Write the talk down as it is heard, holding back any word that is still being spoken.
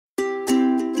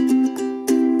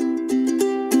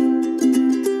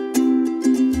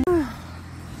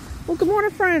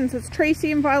morning, friends. It's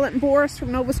Tracy and Violet and Boris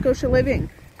from Nova Scotia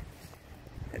Living.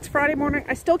 It's Friday morning.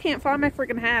 I still can't find my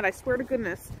freaking hat. I swear to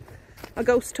goodness. A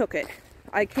ghost took it.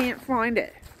 I can't find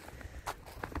it.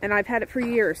 And I've had it for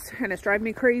years, and it's driving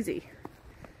me crazy.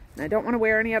 And I don't want to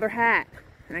wear any other hat,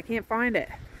 and I can't find it.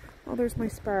 Oh, there's my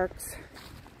sparks.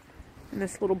 In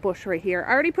this little bush right here.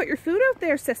 I already put your food out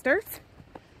there, sisters.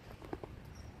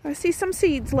 I see some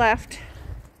seeds left.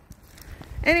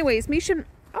 Anyways, Misha...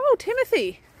 Oh,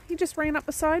 Timothy. He just ran up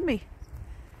beside me.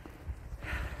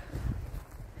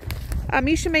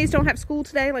 Misha Mays don't have school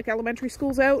today, like elementary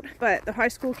school's out, but the high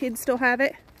school kids still have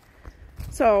it.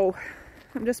 So,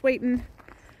 I'm just waiting.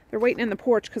 They're waiting in the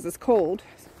porch because it's cold.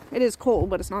 It is cold,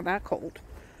 but it's not that cold.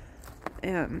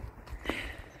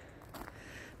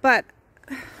 But,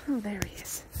 oh, there he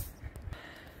is.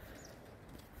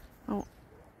 Oh,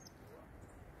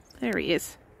 there he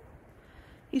is.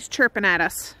 He's chirping at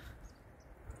us.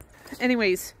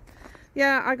 Anyways,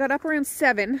 yeah, I got up around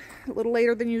 7, a little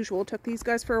later than usual. Took these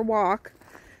guys for a walk.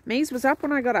 Maze was up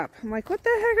when I got up. I'm like, what the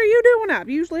heck are you doing up?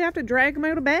 Usually I have to drag him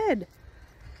out of bed.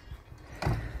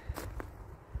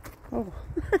 Oh,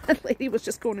 that lady was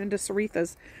just going into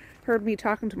Saritha's. Heard me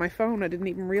talking to my phone. I didn't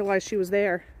even realize she was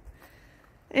there.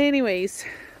 Anyways,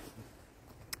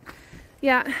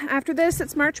 yeah, after this,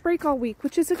 it's March break all week,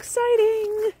 which is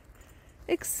exciting.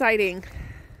 Exciting.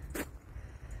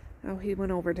 Oh, he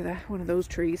went over to one of those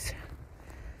trees.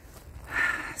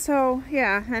 So,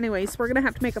 yeah, anyways, we're going to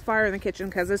have to make a fire in the kitchen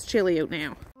because it's chilly out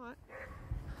now.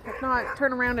 If not,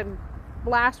 turn around and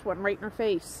blast one right in her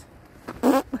face.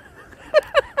 All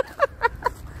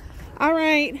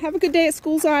right, have a good day at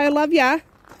school, Zai. I love ya.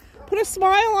 Put a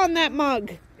smile on that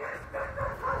mug.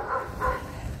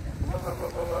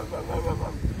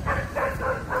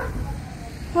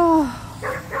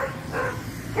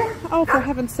 Oh, for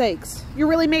heaven's sakes. You're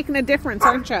really making a difference,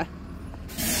 aren't you?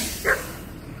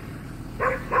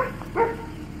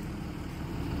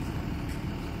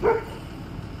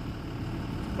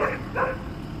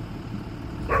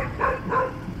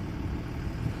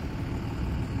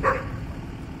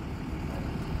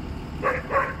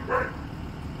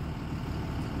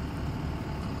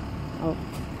 Oh.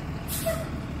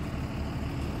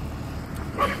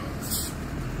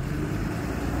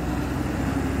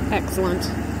 Excellent.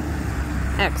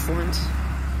 Excellent.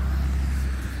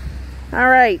 All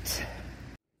right.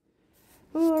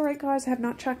 Oh, all right, guys. I have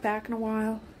not checked back in a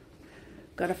while.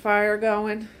 Got a fire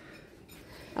going.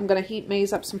 I'm going to heat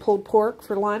Maze up some pulled pork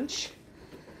for lunch.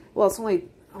 Well, it's only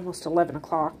almost 11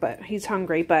 o'clock, but he's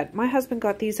hungry. But my husband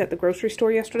got these at the grocery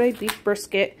store yesterday. Beef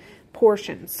brisket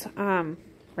portions.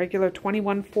 Regular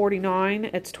 $21.49.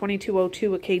 It's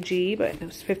 $22.02 a kg, but it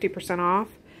was 50% off.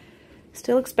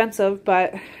 Still expensive,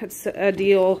 but it's a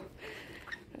deal.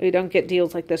 We don't get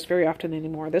deals like this very often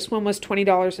anymore. This one was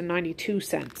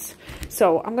 $20.92.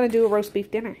 So I'm going to do a roast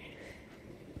beef dinner.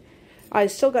 I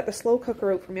still got the slow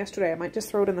cooker out from yesterday. I might just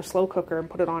throw it in the slow cooker and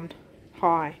put it on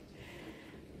high.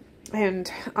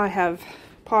 And I have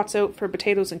pots out for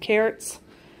potatoes and carrots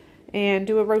and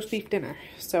do a roast beef dinner.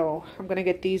 So I'm going to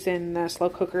get these in the slow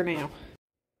cooker now.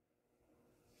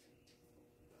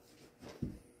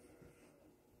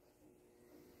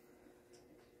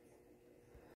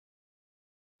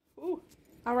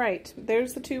 All right,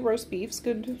 there's the 2 roast beefs,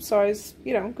 good size,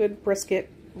 you know, good brisket,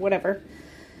 whatever.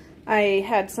 I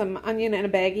had some onion in a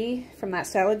baggie from that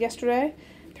salad yesterday.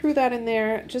 Threw that in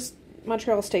there, just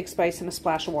Montreal steak spice and a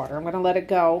splash of water. I'm going to let it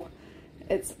go.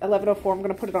 It's 11:04. I'm going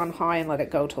to put it on high and let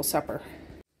it go till supper.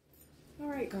 All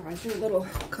right, guys, you're a little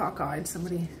cockeyed.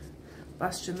 Somebody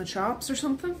busting the chops or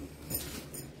something.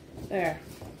 There.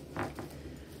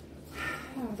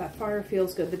 Oh, that fire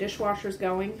feels good. The dishwasher's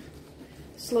going.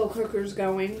 Slow cooker's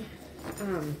going.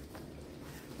 I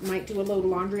might do a load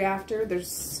of laundry after.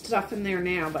 There's stuff in there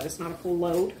now, but it's not a full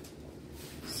load.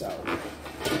 So.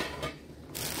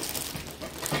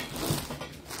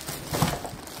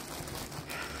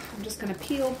 I'm just going to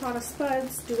peel a pot of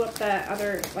spuds, do up that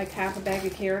other, like, half a bag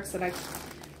of carrots that I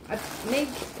made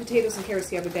potatoes and carrots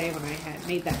the other day when I had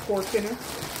made that pork dinner.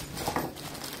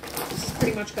 This is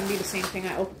pretty much going to be the same thing.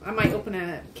 I might open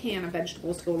a can of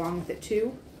vegetables to go along with it,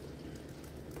 too.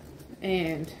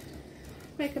 And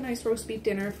make a nice roast beef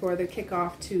dinner for the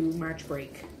kickoff to March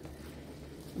break.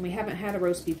 And we haven't had a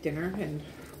roast beef dinner in,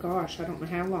 gosh, I don't know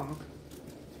how long.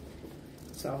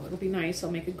 So it'll be nice. I'll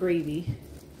make a gravy.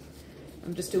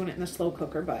 I'm just doing it in a slow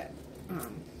cooker, but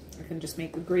I can just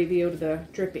make the gravy out of the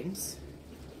drippings.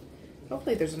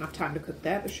 Hopefully there's enough time to cook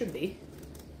that. There should be.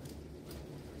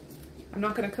 I'm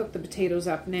not going to cook the potatoes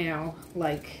up now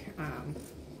like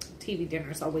TV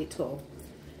dinners. I'll wait till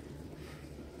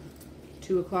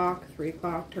 2 o'clock, 3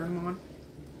 o'clock, turn them on.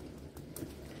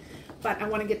 But I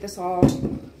want to get this all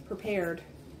prepared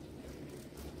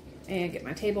and get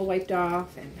my table wiped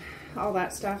off and all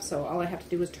that stuff. So all I have to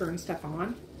do is turn stuff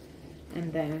on.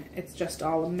 And then it's just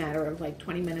all a matter of like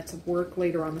 20 minutes of work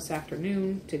later on this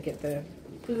afternoon to get the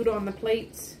food on the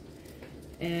plates.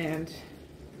 And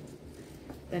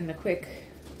then the quick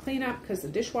cleanup because the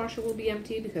dishwasher will be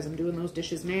empty because I'm doing those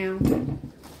dishes now.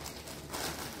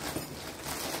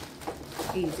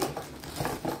 Easy.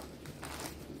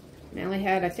 Nellie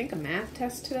had, I think, a math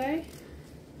test today.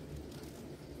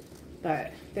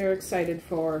 But they're excited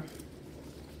for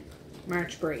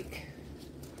March break.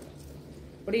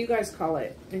 What do you guys call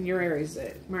it in your area? Is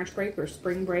it March break or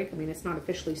spring break? I mean, it's not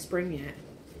officially spring yet.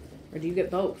 Or do you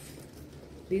get both?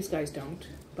 These guys don't,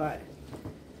 but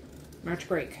March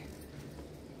break.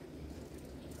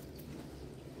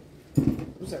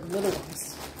 Those are little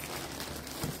ones.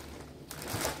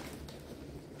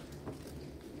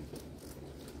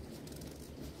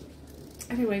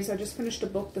 Anyways, I just finished a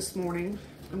book this morning.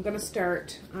 I'm going to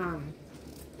start,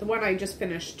 the one I just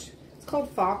finished, it's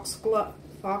called Foxglove.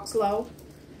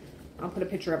 I'll put a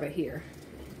picture of it here.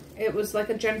 It was like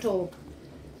a gentle,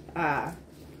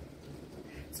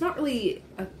 it's not really,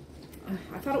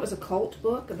 I thought it was a cult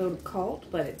book, about a cult,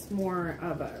 but it's more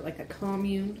of a, like a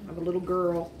commune of a little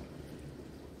girl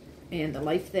and the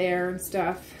life there and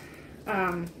stuff.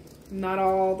 Not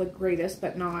all the greatest,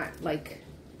 but not like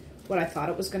what I thought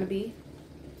it was going to be.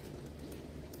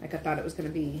 Like I thought it was going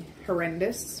to be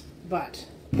horrendous, but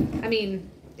I mean,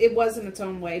 it was in its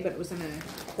own way, but it was in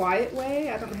a quiet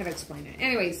way. I don't know how to explain it.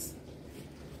 Anyways,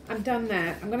 I'm done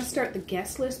that. I'm going to start The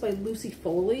Guest List by Lucy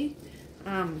Foley.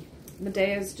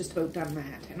 Medea's just about done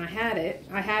that. And I have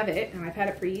it, and I've had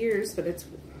it for years, but it's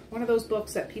one of those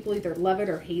books that people either love it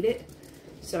or hate it.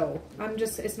 So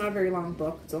it's not a very long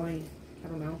book. It's only, I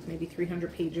don't know, maybe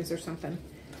 300 pages or something.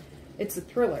 It's a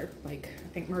thriller, like, I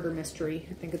think murder mystery.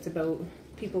 I think it's about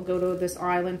people go to this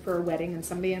island for a wedding and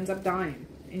somebody ends up dying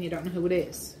and you don't know who it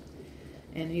is.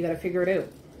 And you got to figure it out.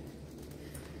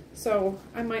 So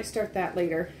I might start that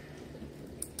later.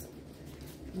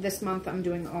 This month I'm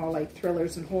doing all like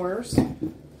thrillers and horrors.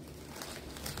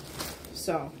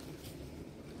 So,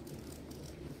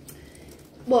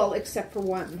 well, except for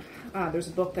one. There's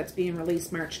a book that's being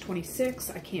released March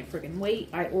 26th. I can't friggin' wait.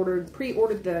 I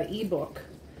pre-ordered the ebook.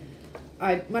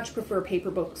 I much prefer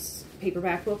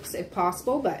paperback books if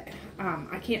possible, but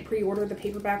I can't pre-order the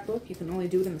paperback book. You can only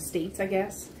do it in the States, I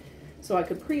guess. So I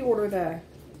could pre-order the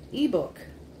ebook.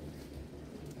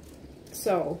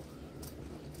 So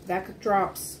that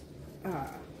drops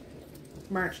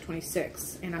March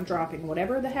 26th, and I'm dropping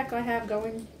whatever the heck I have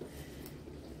going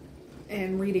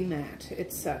and reading that.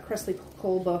 It's a Cressley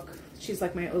Cole book. She's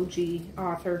like my OG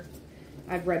author.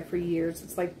 I've read for years.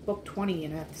 It's like book 20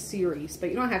 in a series, but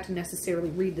you don't have to necessarily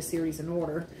read the series in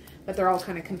order, but they're all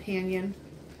kind of companion,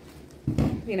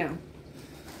 you know.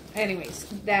 Anyways,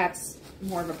 that's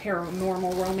more of a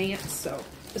paranormal romance. So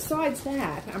besides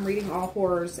that, I'm reading all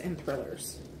horrors and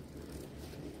thrillers.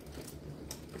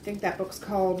 I think that book's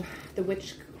called The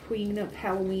Witch Queen of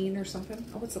Halloween or something.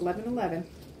 Oh, it's 11/11.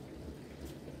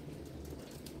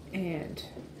 And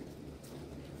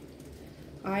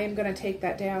I am going to take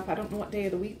that day off. I don't know what day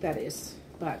of the week that is,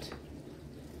 but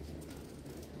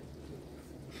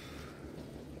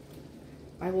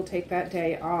I will take that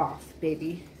day off,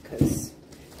 baby, because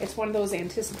it's one of those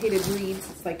anticipated reads.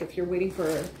 It's like if you're waiting for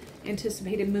an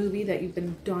anticipated movie that you've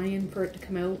been dying for it to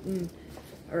come out,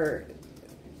 or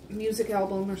music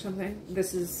album or something.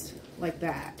 This is like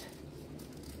that.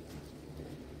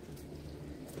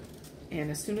 And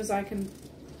as soon as I can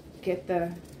get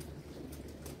the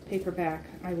paperback,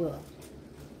 I will.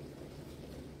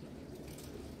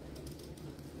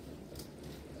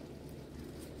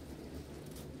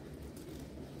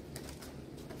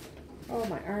 Oh,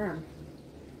 my arm.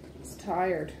 It's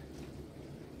tired.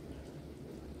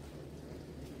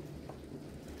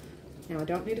 Now, I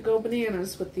don't need to go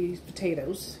bananas with these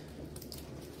potatoes.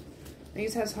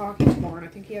 Maze has hockey tomorrow, and I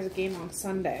think he has a game on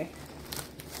Sunday.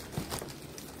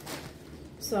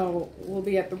 So, we'll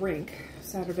be at the rink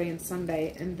Saturday and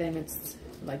Sunday, and then it's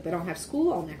like they don't have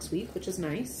school all next week, which is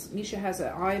nice. Misha has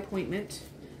an eye appointment.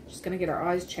 She's going to get her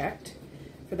eyes checked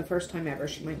for the first time ever.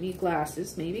 She might need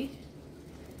glasses, maybe.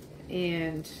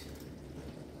 And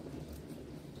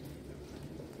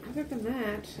other than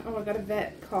that, oh, I got a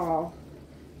vet call,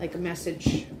 like a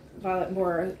message. Violet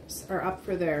Morris are up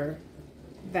for their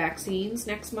vaccines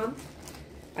next month.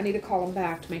 I need to call them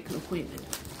back to make an appointment.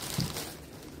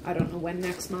 I don't know when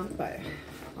next month, but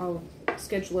I'll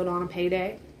schedule it on a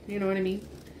payday. You know what I mean?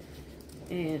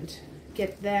 And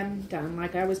get them done.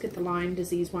 Like I always get the Lyme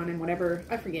disease one and whatever,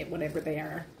 I forget whatever they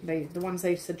are. The ones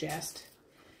they suggest.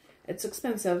 It's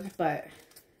expensive, but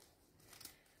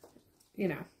you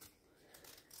know,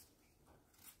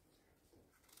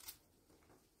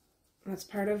 that's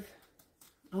part of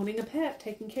owning a pet,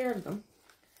 taking care of them.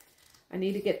 I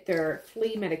need to get their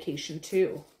flea medication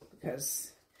too,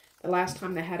 because the last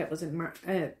time they had it was in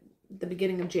the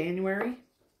beginning of January.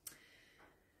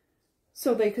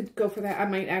 So they could go for that. I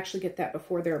might actually get that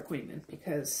before their appointment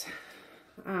because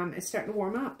it's starting to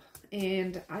warm up.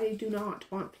 And I do not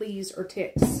want fleas or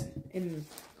ticks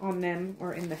on them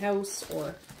or in the house.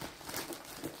 Or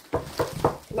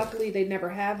luckily, they never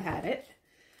have had it.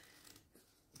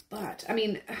 But, I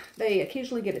mean, they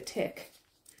occasionally get a tick.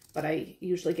 But I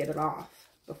usually get it off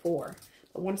before.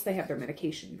 But once they have their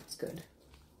medication, it's good.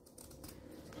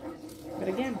 But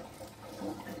again,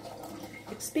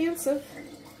 expensive.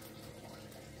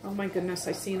 Oh my goodness,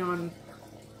 I seen on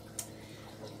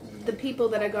the people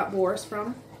that I got Boris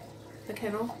from, the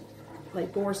kennel,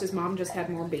 like Boris's mom just had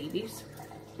more babies.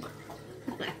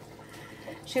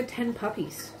 She had 10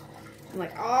 puppies. I'm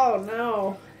like, oh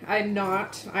no, I am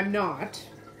not,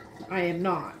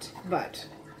 but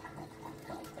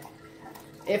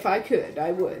if I could,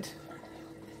 I would.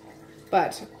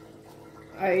 But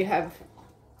I have,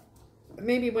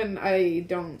 maybe when I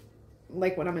don't,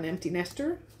 like when I'm an empty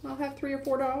nester, I'll have 3 or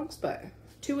 4 dogs, but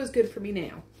 2 is good for me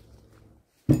now.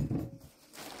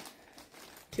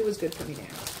 2 is good for me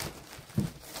now.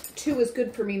 2 is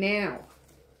good for me now.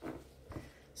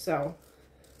 So,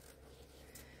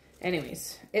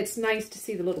 anyways, it's nice to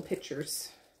see the little pictures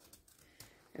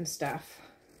and stuff.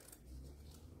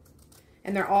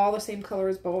 And they're all the same color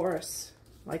as Boris.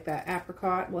 Like that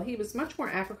apricot. Well, he was much more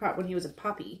apricot when he was a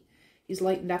puppy. He's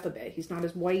lightened up a bit. He's not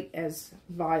as white as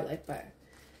Violet, but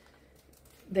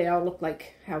they all look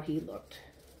like how he looked.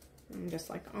 I'm just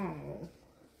like, oh.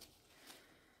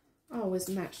 Oh,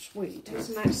 isn't that sweet?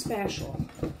 Isn't that special?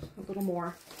 A little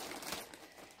more.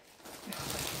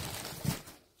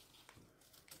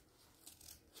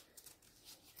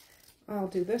 I'll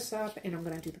do this up, and I'm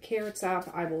going to do the carrots up.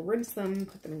 I will rinse them,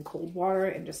 put them in cold water,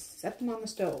 and just set them on the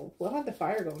stove. We'll have the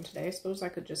fire going today. I suppose I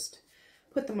could just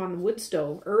put them on the wood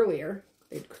stove earlier.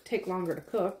 They'd take longer to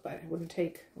cook, but it wouldn't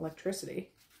take electricity.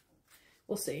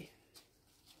 We'll see.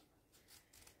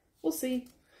 We'll see.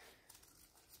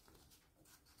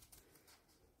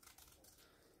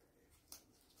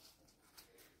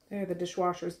 There, the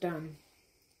dishwasher's done.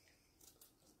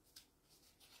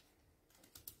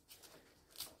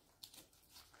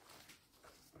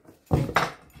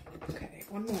 Okay,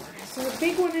 one more. So a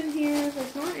big one in here.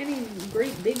 There's not any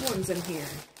great big ones in here.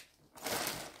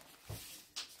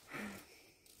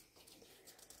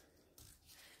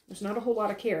 There's not a whole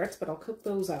lot of carrots, but I'll cook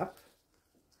those up.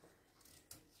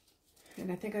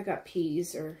 And I think I got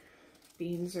peas or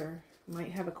beans, or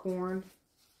might have a corn,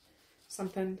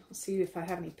 something. I'll see if I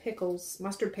have any pickles.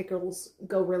 Mustard pickles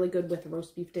go really good with a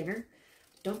roast beef dinner.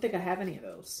 Don't think I have any of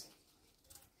those.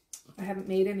 I haven't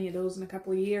made any of those in a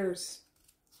couple of years.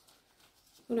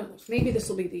 Who knows? Maybe this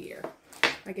will be the year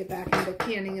I get back into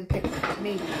canning and pickling.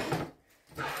 Maybe.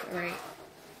 All right.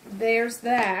 There's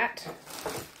that.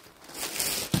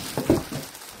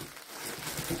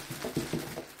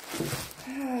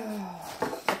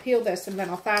 I'll peel this and then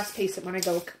I'll fast pace it when I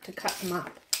go to cut them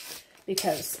up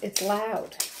because it's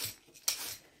loud.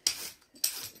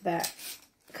 That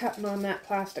cutting on that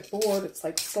plastic board, it's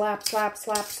like slap, slap,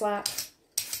 slap, slap.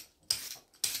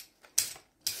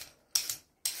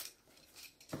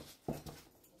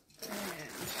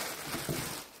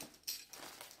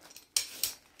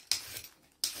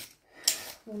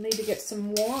 We'll need to get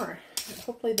some more.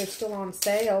 Hopefully they're still on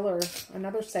sale or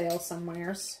another sale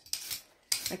somewheres.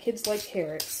 My kids like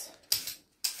carrots.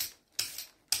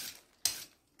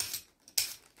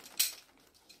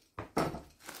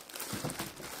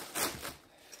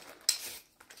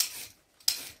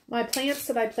 My plants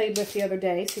that I played with the other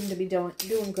day seem to be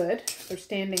doing good. They're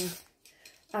standing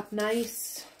up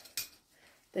nice.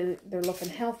 They're looking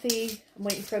healthy. I'm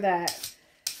waiting for that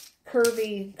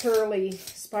curly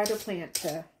spider plant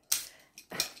to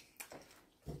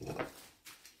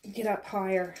get up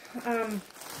higher.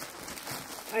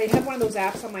 I have one of those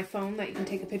apps on my phone that you can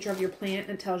take a picture of your plant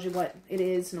and it tells you what it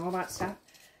is and all that stuff.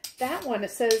 That one,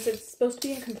 it says it's supposed to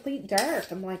be in complete dark.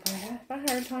 I'm like, I have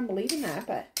a hard time believing that,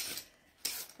 but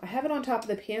I have it on top of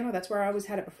the piano. That's where I always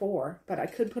had it before, but I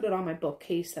could put it on my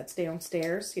bookcase that's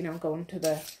downstairs, you know, going to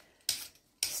the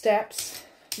steps,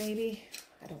 maybe.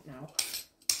 I don't know.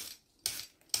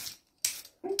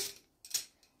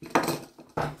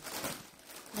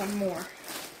 One more.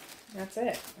 That's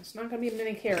it. It's not going to be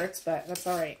many carrots, but that's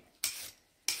all right.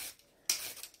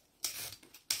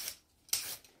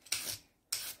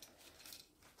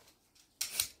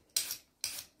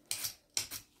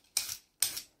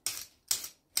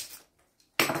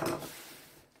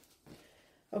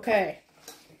 Okay.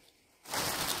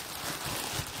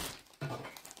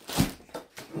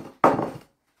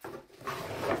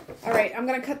 All right, I'm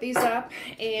gonna cut these up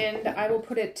and I will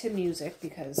put it to music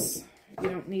because you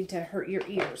don't need to hurt your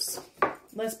ears.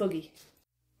 Let's boogie.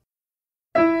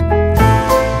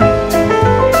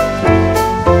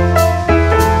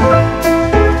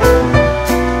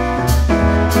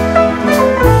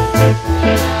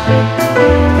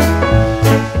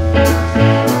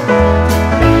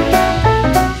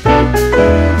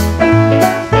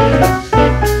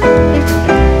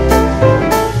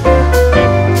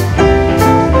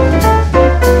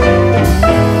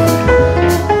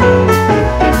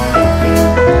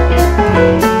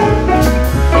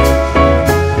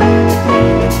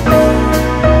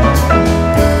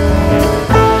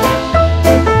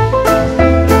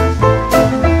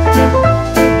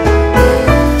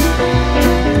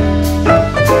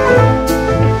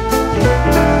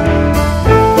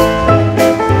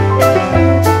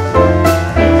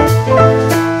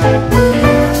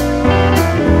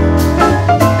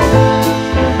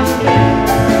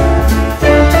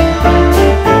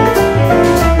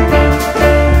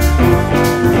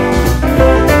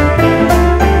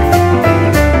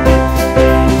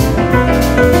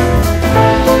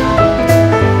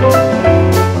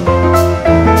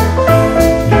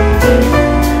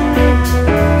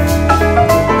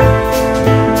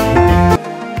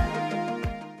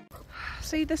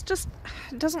 See, this just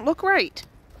doesn't look right.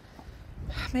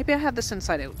 Maybe I had this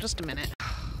inside out. Just a minute.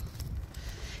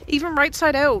 Even right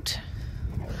side out.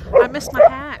 I missed my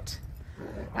hat.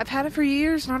 I've had it for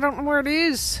years and I don't know where it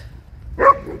is.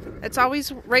 It's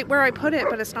always right where I put it,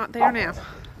 but it's not there now.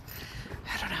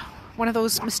 I don't know. One of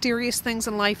those mysterious things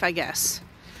in life, I guess.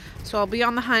 So I'll be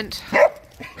on the hunt.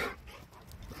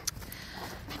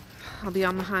 I'll be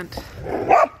on the hunt.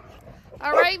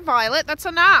 All right, Violet, that's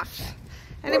enough.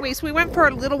 Anyways, we went for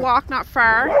a little walk, not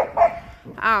far.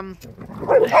 I'm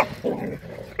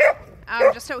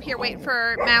just out here waiting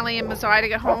for Mally and Mazai to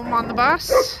get home on the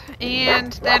bus.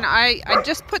 And then I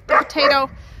just put the potato...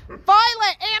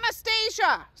 Violet,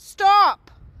 Anastasia, stop!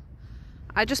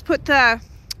 I just put the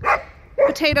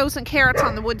potatoes and carrots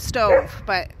on the wood stove,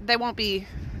 but they won't be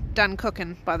done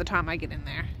cooking by the time I get in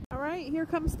there. All right, here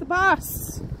comes the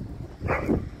bus.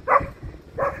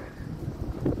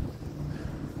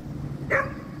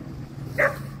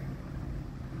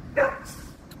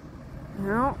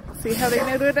 Well, see how they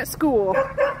do it at school.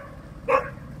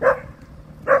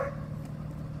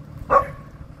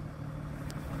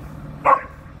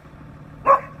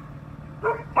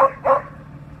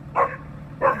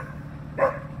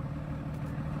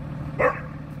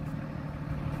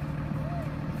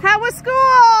 How was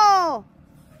school?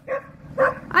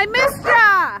 I missed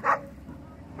ya!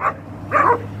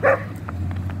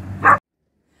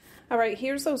 Alright,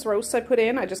 here's those roasts I put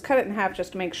in. I just cut it in half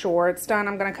just to make sure it's done.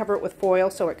 I'm going to cover it with foil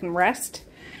so it can rest.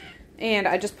 And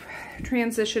I just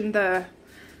transitioned the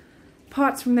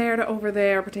pots from there to over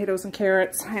there, potatoes and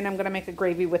carrots. And I'm going to make a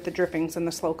gravy with the drippings in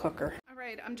the slow cooker.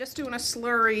 Alright, I'm just doing a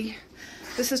slurry.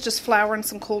 This is just flour and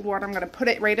some cold water. I'm going to put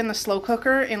it right in the slow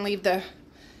cooker and leave the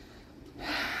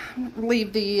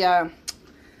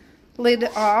lid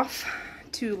off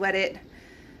to let it,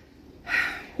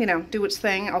 you know, do its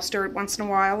thing. I'll stir it once in a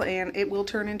while and it will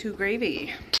turn into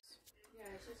gravy. Yeah,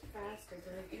 it's just faster,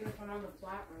 but even when on the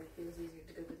flat one, it feels easier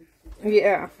to go to the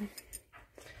Yeah.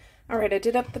 Alright, I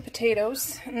did up the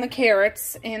potatoes and the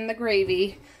carrots and the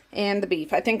gravy and the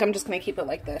beef. I think I'm just going to keep it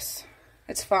like this.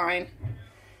 It's fine.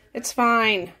 It's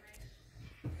fine.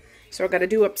 So I've got to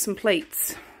do up some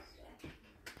plates.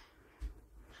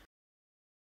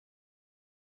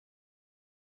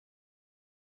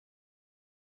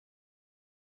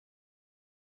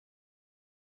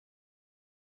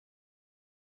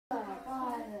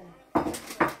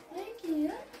 Thank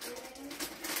you.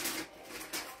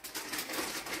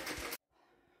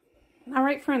 All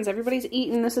right, friends, everybody's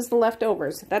eaten. This is the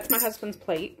leftovers. That's my husband's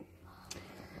plate.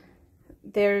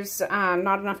 There's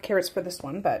not enough carrots for this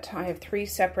one, but I have 3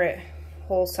 separate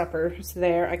whole suppers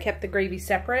there. I kept the gravy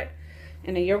separate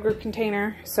in a yogurt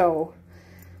container, so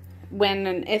when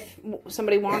and if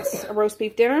somebody wants a roast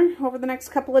beef dinner over the next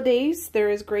couple of days, there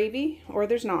is gravy or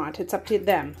there's not. It's up to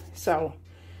them. So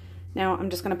now I'm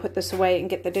just going to put this away and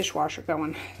get the dishwasher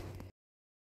going.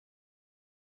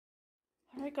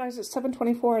 Alright guys, it's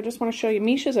 7:24. I just want to show you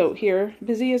Misha's out here,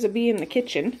 busy as a bee in the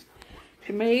kitchen.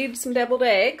 She made some deviled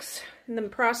eggs in the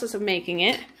process of making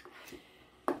it.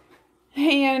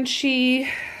 And she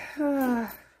made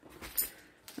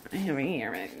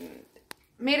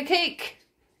a cake.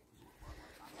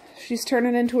 She's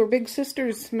turning into her big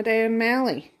sisters, Medea and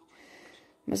Mally.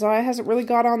 Messiah hasn't really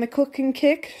got on the cooking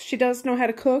kick. She does know how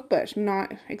to cook, but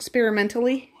not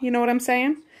experimentally, you know what I'm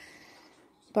saying?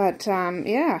 But,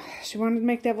 yeah, she wanted to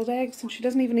make deviled eggs, and she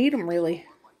doesn't even eat them, really.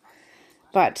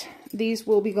 But these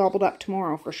will be gobbled up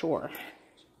tomorrow, for sure.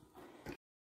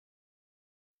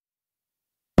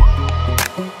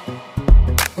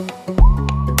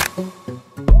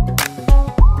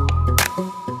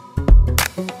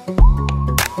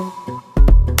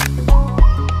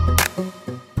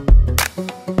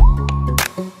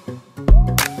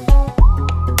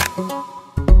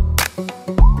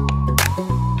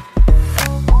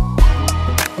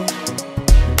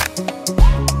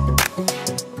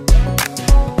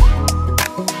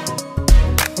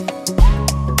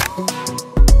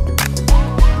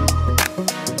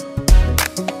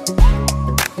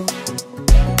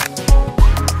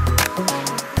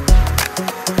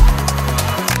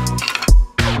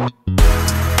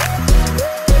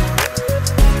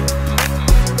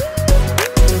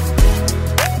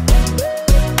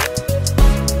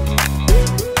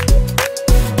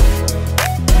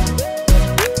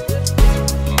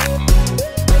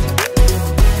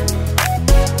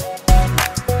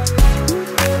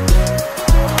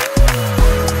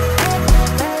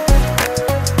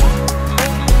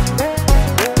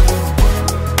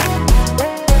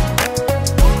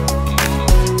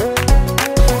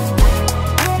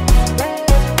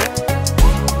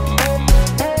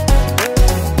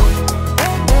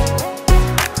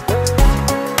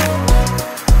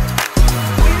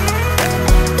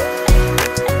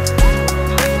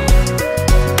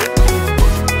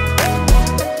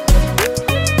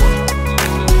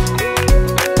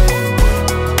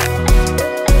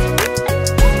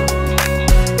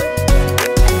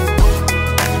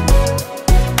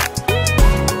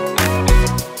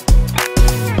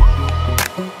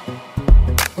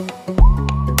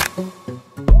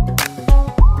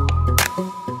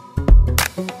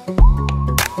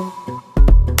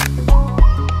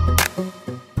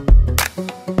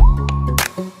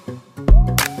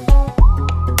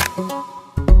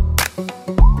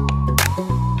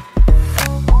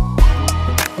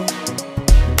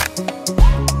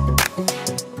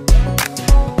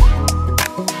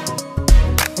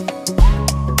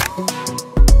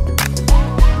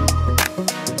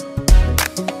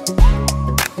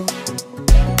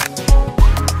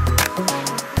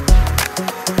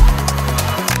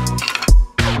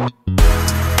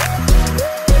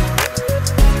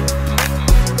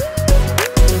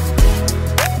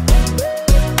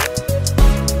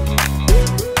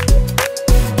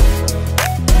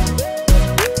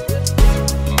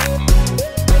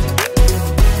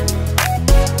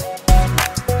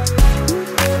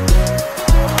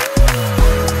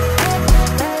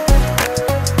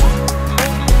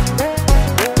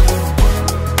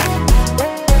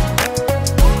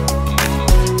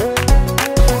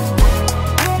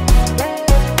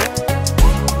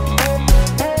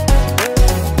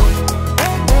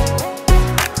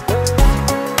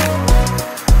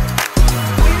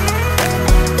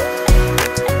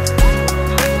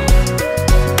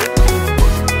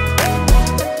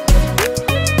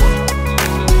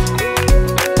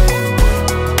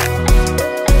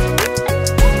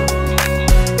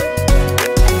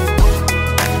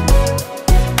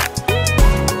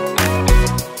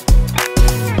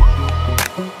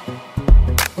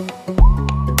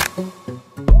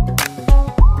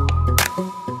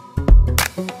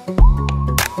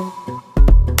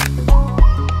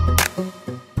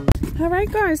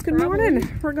 Alright guys, good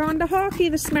morning. We're going to hockey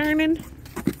this morning.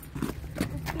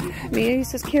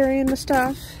 Mace is carrying the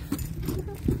stuff.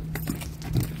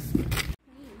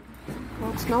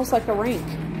 Well, it smells like a rink.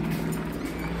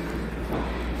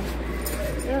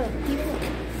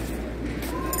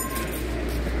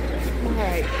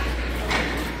 Alright.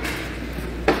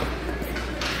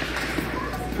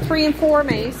 3 and 4,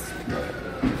 Mace.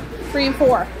 3 and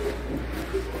 4.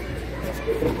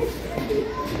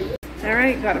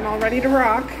 Alright, got them all ready to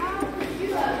rock.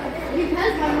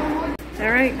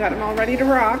 Alright, got them all ready to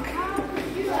rock.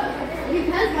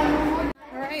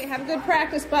 Alright, have a good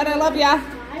practice, bud. I love ya.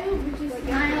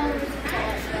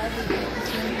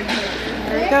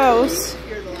 There it goes.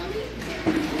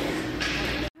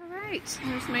 Alright,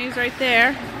 there's Maze right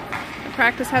there. The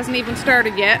practice hasn't even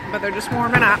started yet, but they're just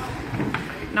warming up.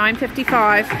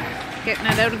 9:55, getting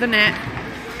it out of the net.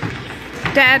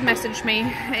 Dad messaged me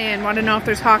and wanted to know if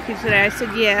there's hockey today. I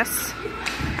said yes.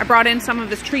 I brought in some of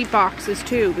his treat boxes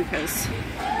too because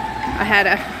I had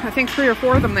I think 3 or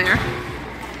 4 of them there.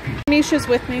 Nisha's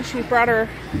with me. She brought her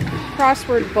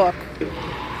crossword book.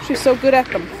 She's so good at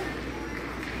them.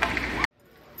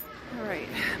 Alright,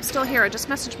 I'm still here. I just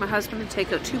messaged my husband to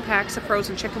take out 2 packs of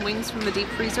frozen chicken wings from the deep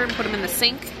freezer and put them in the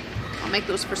sink. I'll make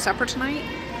those for supper tonight.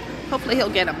 Hopefully he'll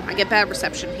get them. I get bad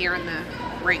reception here in the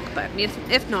rink, but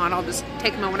if not, I'll just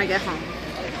take them out when I get home.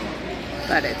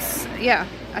 But it's, yeah,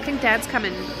 I think Dad's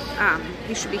coming.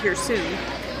 He should be here soon.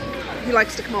 He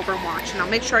likes to come over and watch, and I'll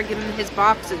make sure I give him his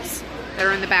boxes that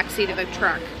are in the back seat of the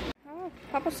truck. Oh,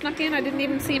 Papa snuck in. I didn't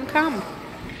even see him come.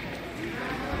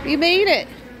 You made it.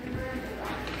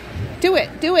 Do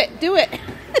it, do it, do it.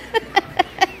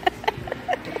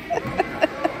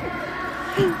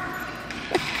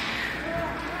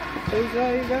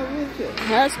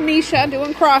 That's Misha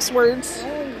doing crosswords.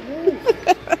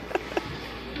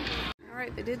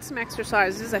 Alright, they did some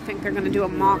exercises. I think they're going to do a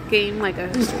mock game, like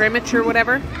a scrimmage or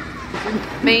whatever.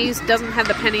 Maze doesn't have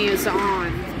the pennies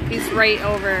on. He's right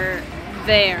over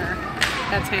there.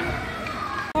 That's him.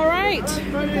 Alright,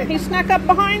 he snuck up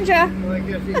behind you.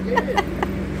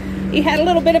 He had a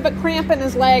little bit of a cramp in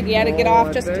his leg. He had to get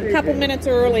off just a couple minutes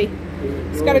early.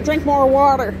 He's got to drink more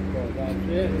water.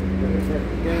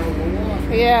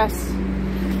 Yes.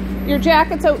 Your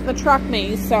jacket's out in the truck,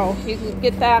 Maze, so you can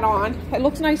get that on. It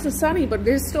looks nice and sunny, but it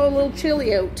is still a little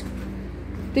chilly out.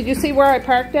 Did you see where I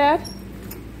parked, Dad?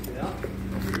 Yeah.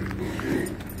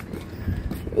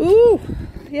 Ooh.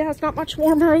 Yeah, it's not much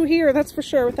warmer out here, that's for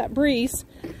sure, with that breeze.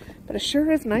 But it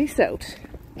sure is nice out.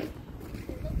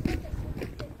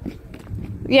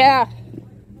 Yeah.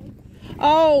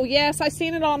 Oh, yes, I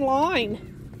seen it online.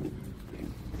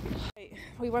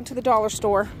 We went to the dollar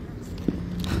store.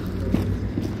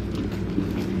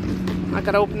 I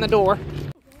gotta open the door.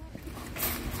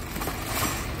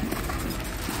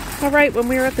 Alright, when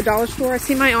we were at the dollar store, I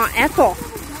see my Aunt Ethel.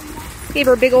 Gave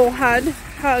her a big old hug.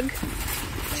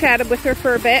 Chatted with her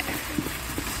for a bit.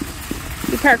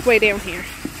 We parked way down here.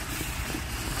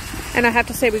 And I have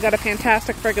to say, we got a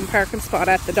fantastic friggin' parking spot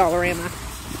at the Dollarama.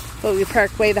 But we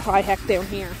parked way the high heck down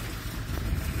here.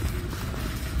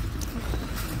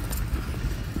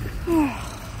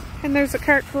 And there's a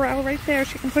cart corral right there.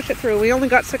 She can push it through. We only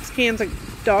got 6 cans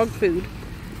of dog food.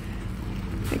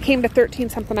 It came to 13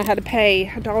 something. I had to pay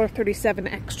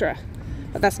 $1.37 extra.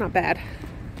 But that's not bad.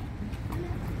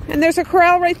 And there's a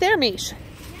corral right there, Mish.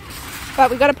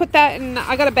 But we got to put that in.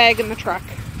 I got a bag in the truck.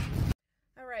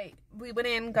 Alright. We went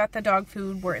in, got the dog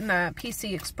food. We're in the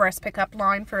PC Express pickup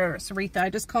line for Sarita. I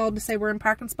just called to say we're in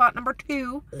parking spot number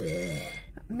 2.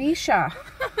 Misha.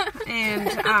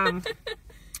 And,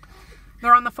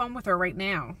 they're on the phone with her right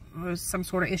now. There's some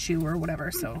sort of issue or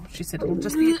whatever. So she said, it'll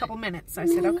just be a couple minutes. I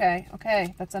said,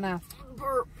 okay, that's enough.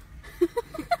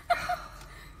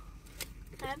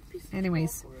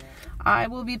 Anyways, I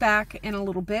will be back in a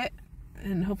little bit.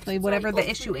 And hopefully whatever the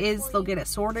issue is, they'll get it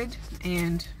sorted.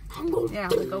 And yeah,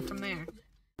 we'll go from there.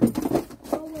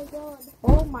 Oh my god.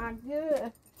 Oh my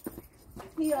god.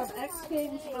 He has X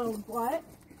Games mode. What?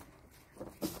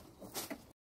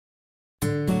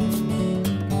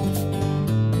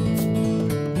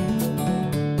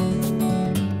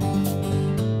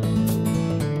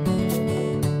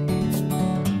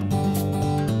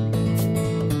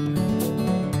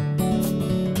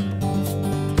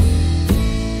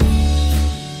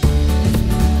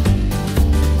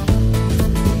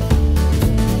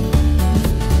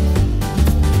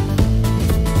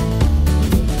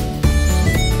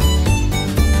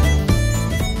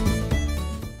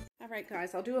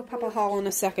 Guys, I'll do a Papa haul in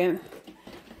a second.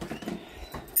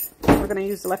 We're going to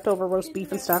use the leftover roast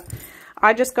beef and stuff.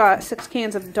 I just got 6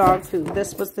 cans of dog food.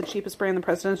 This was the cheapest brand, the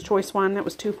President's Choice one. It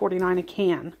was $2.49 a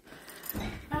can.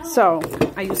 So,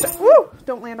 I used it. Woo!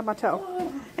 Don't land on my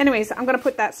toe. Anyways, I'm going to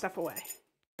put that stuff away.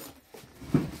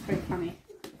 Very funny.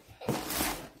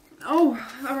 Oh,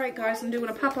 alright guys, I'm doing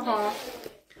a Papa haul.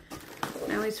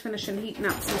 Now he's finishing heating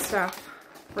up some stuff.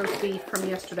 Roast beef from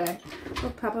yesterday.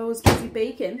 Oh, Papa was busy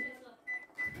baking.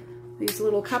 These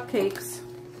little cupcakes.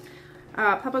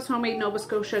 Papa's homemade Nova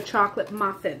Scotia chocolate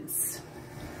muffins.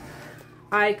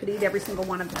 I could eat every single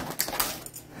one of them.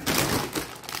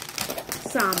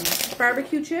 Some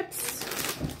barbecue chips.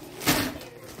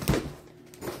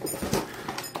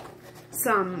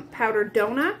 Some powdered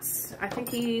donuts. I think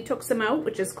he took some out,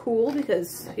 which is cool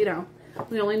because, you know,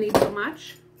 we only need so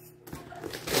much.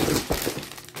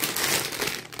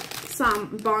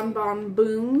 Some Bon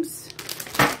Booms.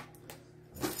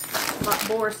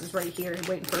 Boris is right here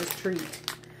waiting for his treat.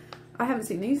 I haven't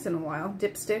seen these in a while.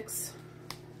 Dipsticks.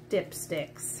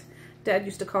 Dipsticks. Dad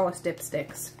used to call us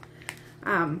dipsticks.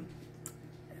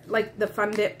 Like the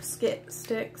Fun Dip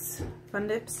sticks. Fun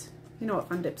Dips. You know what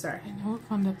Fun Dips are. I know what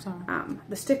Fun Dips are.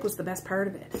 The stick was the best part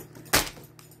of it.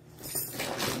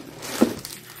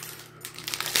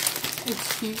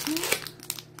 Excuse me?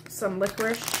 Some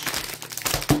licorice.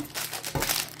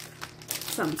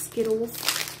 some Skittles.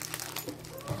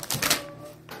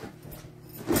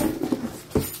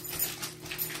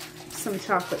 Some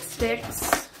chocolate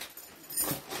sticks.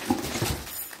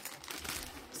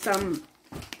 Some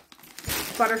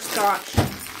butterscotch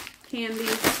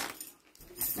candies.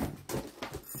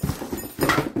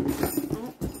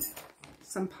 Oh,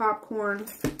 some popcorn.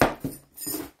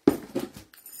 A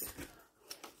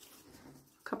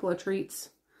couple of treats.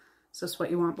 Is this what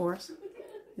you want, Boris?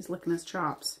 He's licking his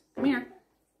chops. Come here.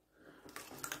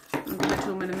 I'll give it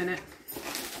to him in a minute.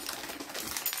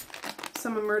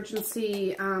 Some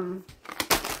emergency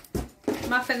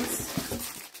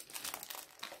muffins,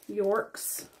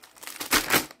 Yorks,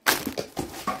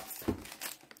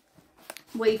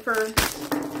 wafer,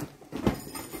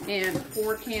 and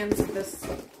 4 cans of this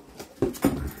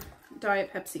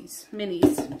Diet Pepsi's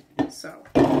minis. So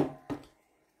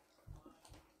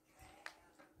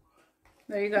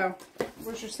there you go.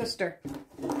 Where's your sister?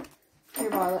 Here,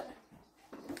 Violet.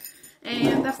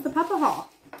 And that's the Papa haul.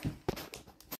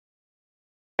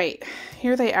 Right,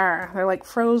 here they are. They're like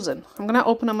frozen. I'm going to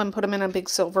open them and put them in a big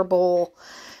silver bowl.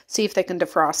 See if they can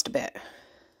defrost a bit.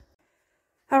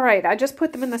 Alright, I just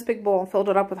put them in this big bowl and filled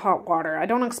it up with hot water. I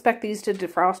don't expect these to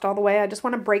defrost all the way. I just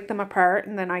want to break them apart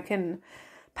and then I can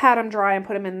pat them dry and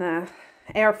put them in the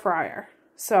air fryer.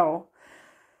 So,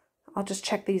 I'll just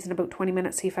check these in about 20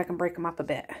 minutes, see if I can break them up a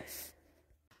bit.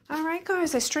 Alright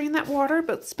guys, I strained that water,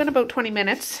 but it's been about 20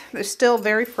 minutes. They're still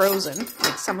very frozen.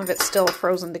 Like some of it's still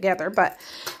frozen together, but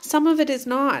some of it is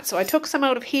not. So I took some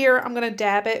out of here. I'm going to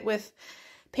dab it with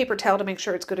paper towel to make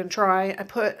sure it's good and dry. I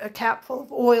put a cap full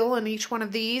of oil in each one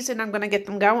of these and I'm going to get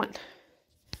them going.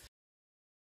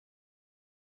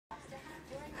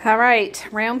 Alright,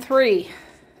 round 3.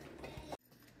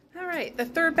 Alright, the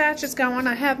third batch is going.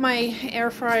 I have my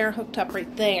air fryer hooked up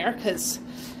right there because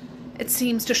it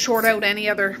seems to short out any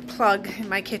other plug in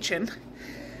my kitchen.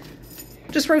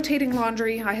 Just rotating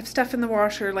laundry. I have stuff in the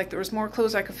washer. Like there was more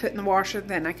clothes I could fit in the washer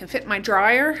than I can fit in my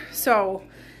dryer. So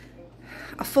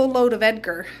a full load of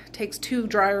Edgar takes 2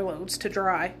 dryer loads to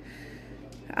dry.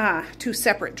 2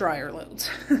 separate dryer loads.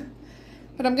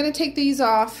 But I'm going to take these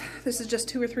off. This is just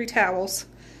 2 or 3 towels.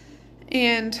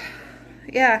 And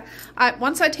yeah,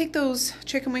 once I take those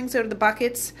chicken wings out of the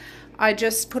buckets, I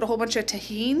just put a whole bunch of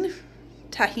tahine,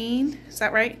 is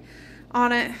that right,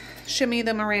 on it, shimmy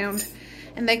them around,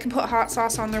 and they can put hot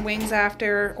sauce on their wings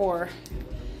after, or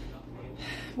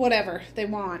whatever they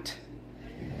want.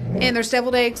 And there's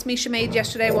deviled eggs Misha made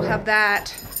yesterday, we'll have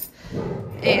that,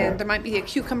 and there might be a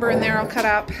cucumber in there I'll cut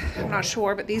up, I'm not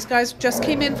sure, but these guys just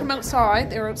came in from outside.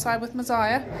 They were outside with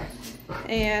Messiah,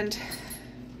 and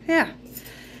yeah.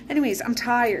 Anyways, I'm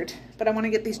tired, but I want to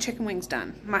get these chicken wings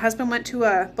done. My husband went to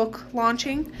a book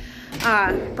launching.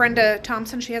 Brenda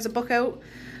Thompson, she has a book out.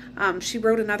 She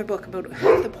wrote another book about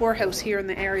the poorhouse here in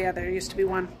the area. There used to be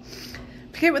one.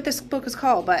 I forget what this book is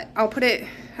called, but I'll put a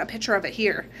picture of it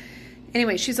here.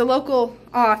 Anyway, she's a local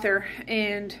author,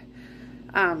 and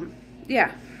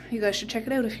yeah, you guys should check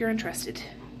it out if you're interested.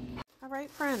 All right,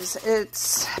 friends,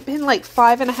 it's been like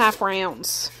 5.5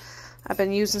 rounds. I've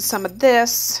been using some of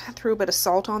this, threw a bit of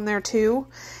salt on there too,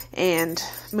 and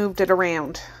moved it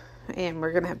around. And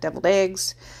we're going to have deviled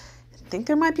eggs. I think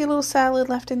there might be a little salad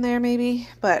left in there maybe,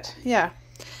 but yeah,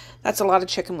 that's a lot of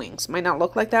chicken wings. Might not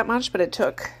look like that much, but it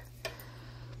took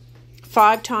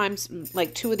 5 times,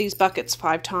 like 2 of these buckets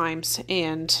 5 times,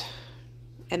 and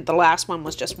the last one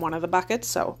was just one of the buckets,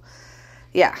 so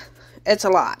yeah, it's a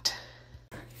lot.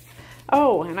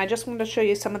 Oh, and I just wanted to show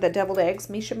you some of the deviled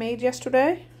eggs Misha made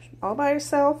yesterday. All by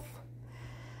herself.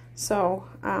 So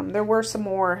there were some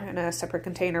more in a separate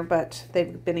container, but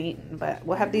they've been eaten. But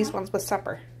we'll have these ones with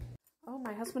supper. Oh,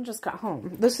 my husband just got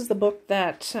home. This is the book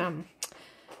that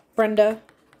Brenda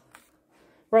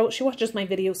wrote. She watches my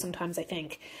videos sometimes, I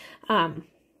think.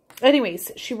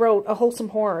 Anyways, she wrote A Wholesome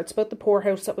Horror. It's about the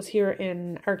poorhouse that was here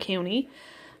in our county.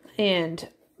 And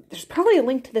there's probably a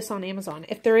link to this on Amazon.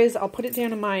 If there is, I'll put it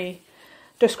down in my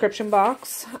description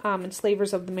box,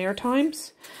 Enslavers of the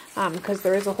Maritimes, because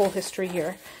there is a whole history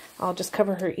here. I'll just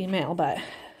cover her email, but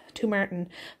to Martin,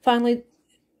 finally,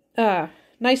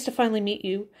 nice to finally meet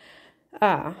you,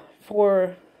 off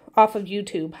of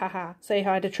YouTube, haha, say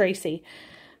hi to Tracey,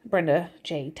 Brenda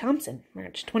J. Thompson,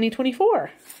 March 2024,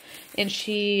 and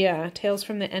she, Tales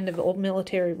from the End of Old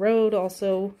Military Road,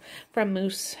 also from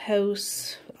Moose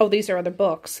House. Oh, these are other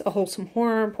books. A Wholesome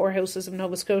Horror, Poorhouses of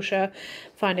Nova Scotia,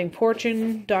 Finding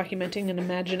Fortune, Documenting and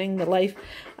Imagining the Life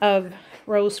of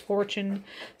Rose Fortune,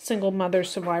 Single Mother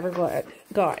Survivor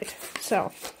Guide.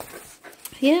 So,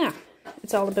 yeah,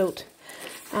 it's all about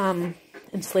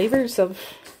enslavers of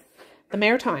the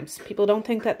Maritimes. People don't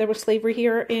think that there was slavery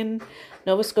here in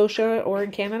Nova Scotia or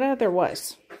in Canada. There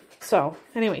was. So,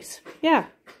 anyways, yeah,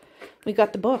 we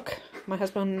got the book. My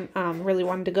husband really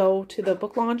wanted to go to the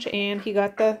book launch, and he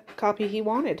got the copy he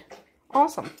wanted.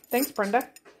 Awesome. Thanks, Brenda.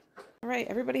 All right,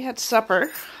 everybody had supper.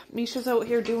 Misha's out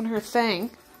here doing her thing,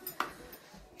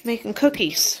 making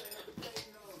cookies.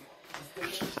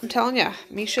 I'm telling you,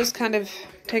 Misha's kind of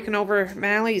taken over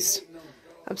Mally's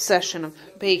obsession of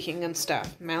baking and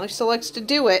stuff. Mally still likes to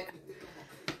do it,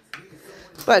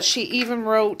 but she even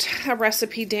wrote a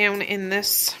recipe down in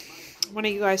this. One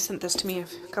of you guys sent this to me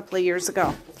a couple of years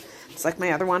ago. It's like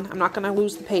my other one. I'm not going to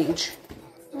lose the page.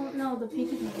 Well, no, the page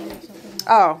is not something.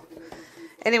 Oh.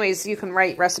 Anyways, you can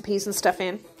write recipes and stuff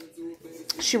in.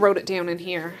 She wrote it down in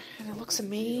here. And it looks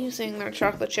amazing. They're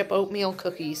chocolate chip oatmeal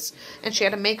cookies. And she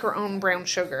had to make her own brown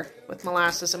sugar with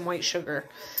molasses and white sugar,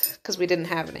 because we didn't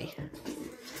have any.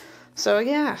 So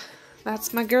yeah,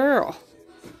 that's my girl.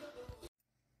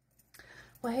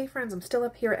 Well, hey friends, I'm still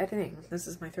up here editing. This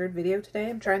is my third video today.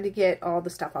 I'm trying to get all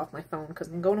the stuff off my phone because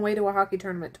I'm going away to a hockey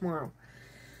tournament tomorrow.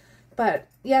 But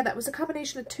yeah, that was a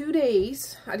combination of 2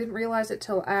 days. I didn't realize it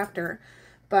till after.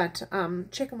 But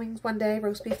chicken wings one day,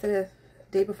 roast beef the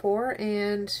day before,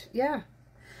 and yeah,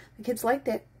 the kids liked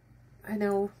it. I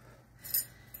know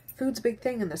food's a big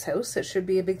thing in this house. It should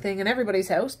be a big thing in everybody's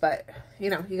house, but you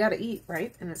know, you gotta eat,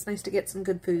 right? And it's nice to get some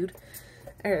good food,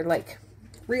 or like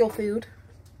real food.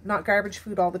 Not garbage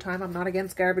food all the time. I'm not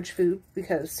against garbage food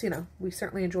because, you know, we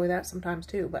certainly enjoy that sometimes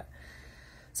too. But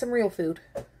some real food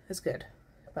is good.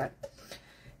 But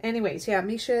anyways, yeah,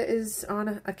 Misha is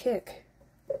on a kick.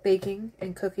 Baking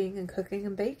and cooking and cooking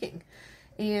and baking.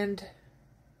 And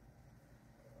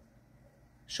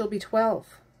she'll be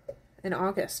 12 in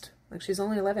August. Like, she's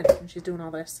only 11 and she's doing all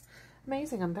this.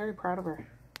 Amazing. I'm very proud of her.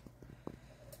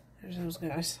 There's those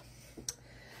guys.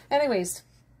 Anyways,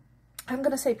 I'm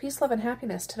going to say peace, love, and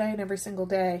happiness today and every single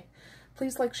day.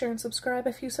 Please like, share, and subscribe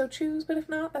if you so choose, but if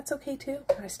not, that's okay too.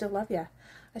 I still love you.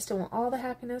 I still want all the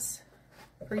happiness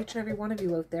for each and every one of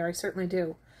you out there. I certainly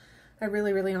do. I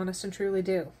really, really honest and truly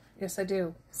do. Yes, I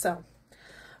do. So,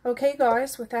 okay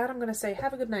guys, with that, I'm going to say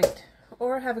have a good night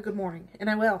or have a good morning, and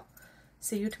I will.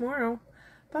 See you tomorrow.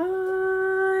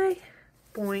 Bye.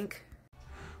 Boink.